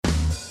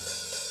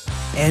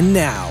And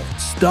now,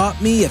 stop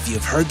me if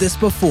you've heard this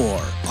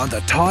before on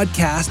the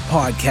Toddcast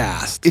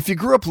podcast. If you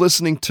grew up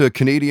listening to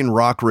Canadian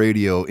rock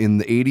radio in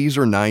the 80s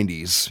or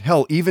 90s,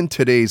 hell, even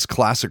today's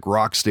classic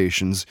rock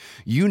stations,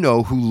 you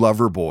know who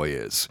Loverboy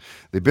is.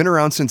 They've been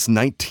around since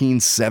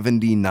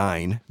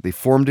 1979. They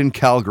formed in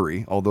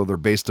Calgary, although they're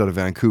based out of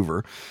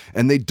Vancouver,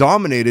 and they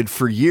dominated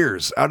for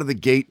years. Out of the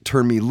gate,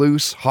 Turn Me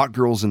Loose, Hot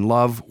Girls in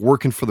Love,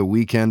 Working for the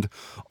Weekend,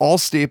 all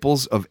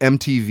staples of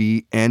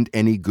MTV and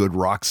any good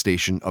rock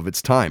station of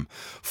its time.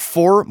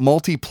 4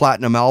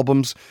 multi-platinum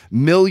albums,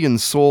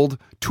 millions sold,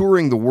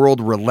 touring the world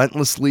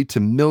relentlessly to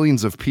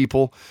millions of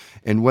people.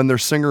 And when their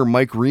singer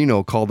Mike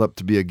Reno called up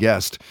to be a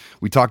guest,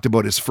 we talked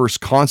about his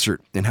first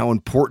concert and how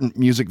important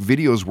music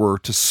videos were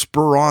to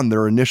spur on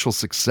their initial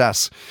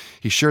success.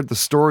 He shared the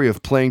story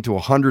of playing to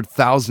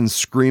 100,000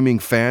 screaming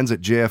fans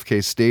at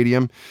JFK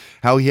Stadium,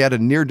 how he had a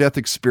near-death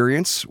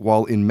experience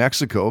while in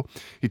Mexico.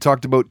 He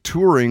talked about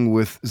touring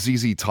with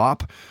ZZ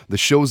Top, the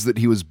shows that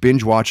he was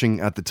binge-watching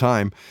at the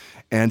time.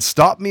 And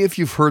stop me if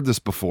you've heard this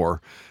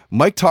before,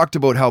 Mike talked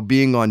about how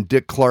being on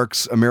Dick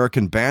Clark's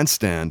American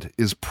Bandstand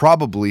is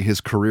probably his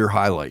career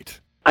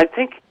highlight. I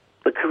think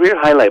the career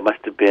highlight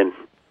must have been,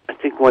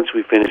 once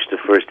we finished the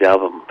first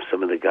album,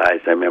 some of the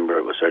guys, I remember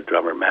it was our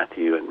drummer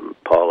Matthew and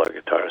Paul, our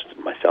guitarist,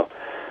 and myself,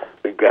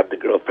 we grabbed the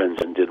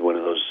girlfriends and did one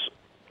of those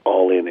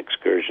all-in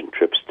excursion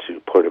trips to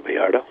Puerto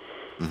Vallarta.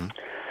 Mm-hmm.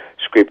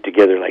 Scraped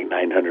together like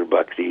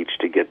 $900 each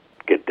to get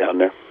down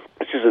there.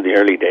 This is in the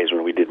early days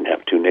when we didn't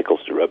have 2 nickels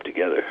to rub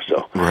together,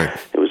 so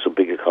It was a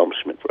big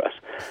accomplishment for us.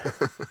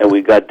 And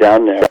we got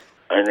down there.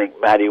 I think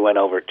Matty went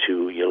over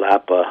to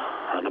Yulapa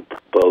on a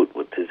boat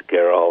with his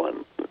girl,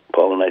 and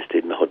Paul and I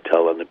stayed in a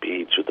hotel on the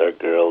beach with our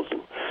girls, and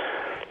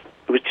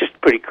it was just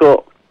pretty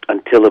cool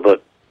until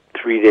about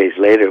 3 days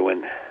later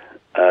when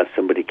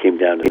somebody came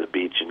down to the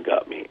beach and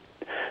got me.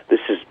 This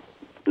is,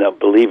 now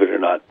believe it or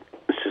not,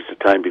 this is the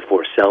time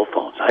before cell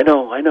phones. I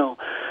know.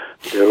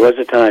 There was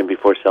a time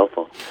before cell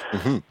phones.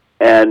 Mm-hmm.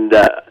 And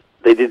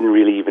they didn't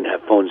really even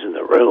have phones in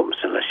the rooms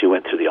unless you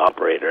went through the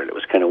operator. And it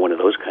was kind of one of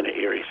those kind of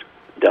eras.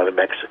 Down in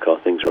Mexico,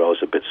 things were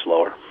always a bit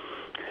slower.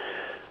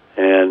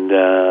 And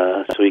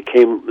so he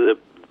came,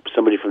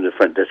 somebody from the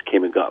front desk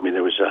came and got me.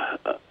 There was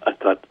I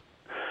thought,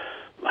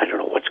 I don't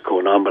know what's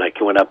going on, but I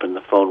went up and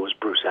the phone was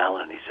Bruce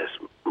Allen. He says,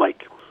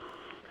 Mike,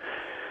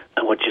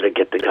 I want you to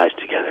get the guys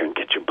together and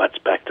get your butts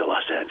back to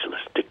Los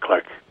Angeles. Dick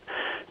Clark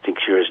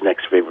thinks you're his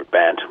next favorite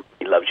band.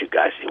 He loves you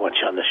guys. He wants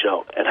you on the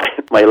show. And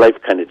my life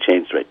kind of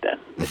changed right then.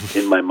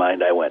 In my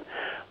mind, I went,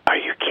 are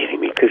you kidding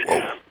me? Because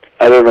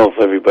I don't know if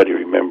everybody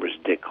remembers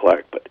Dick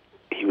Clark, but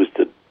he was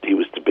the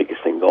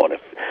biggest thing going.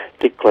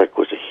 Dick Clark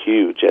was a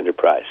huge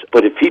enterprise.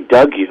 But if he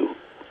dug you,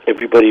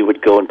 everybody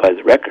would go and buy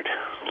the record,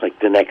 like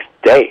the next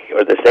day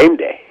or the same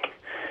day.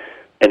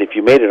 And if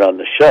you made it on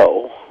the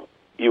show,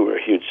 you were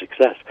a huge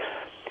success.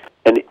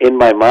 And in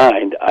my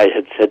mind, I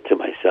had said to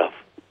myself,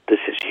 this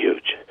is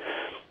huge.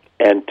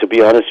 And to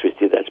be honest with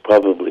you, that's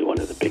probably one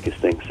of the biggest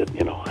things that,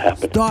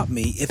 happened. Stop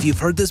Me If You've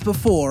Heard This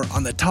Before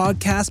on the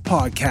Toddcast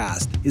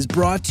podcast is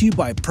brought to you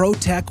by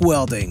ProTech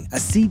Welding, a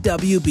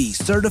CWB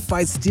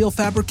certified steel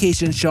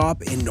fabrication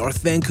shop in North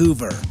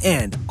Vancouver,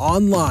 and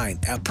online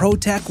at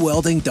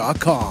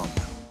protechwelding.com.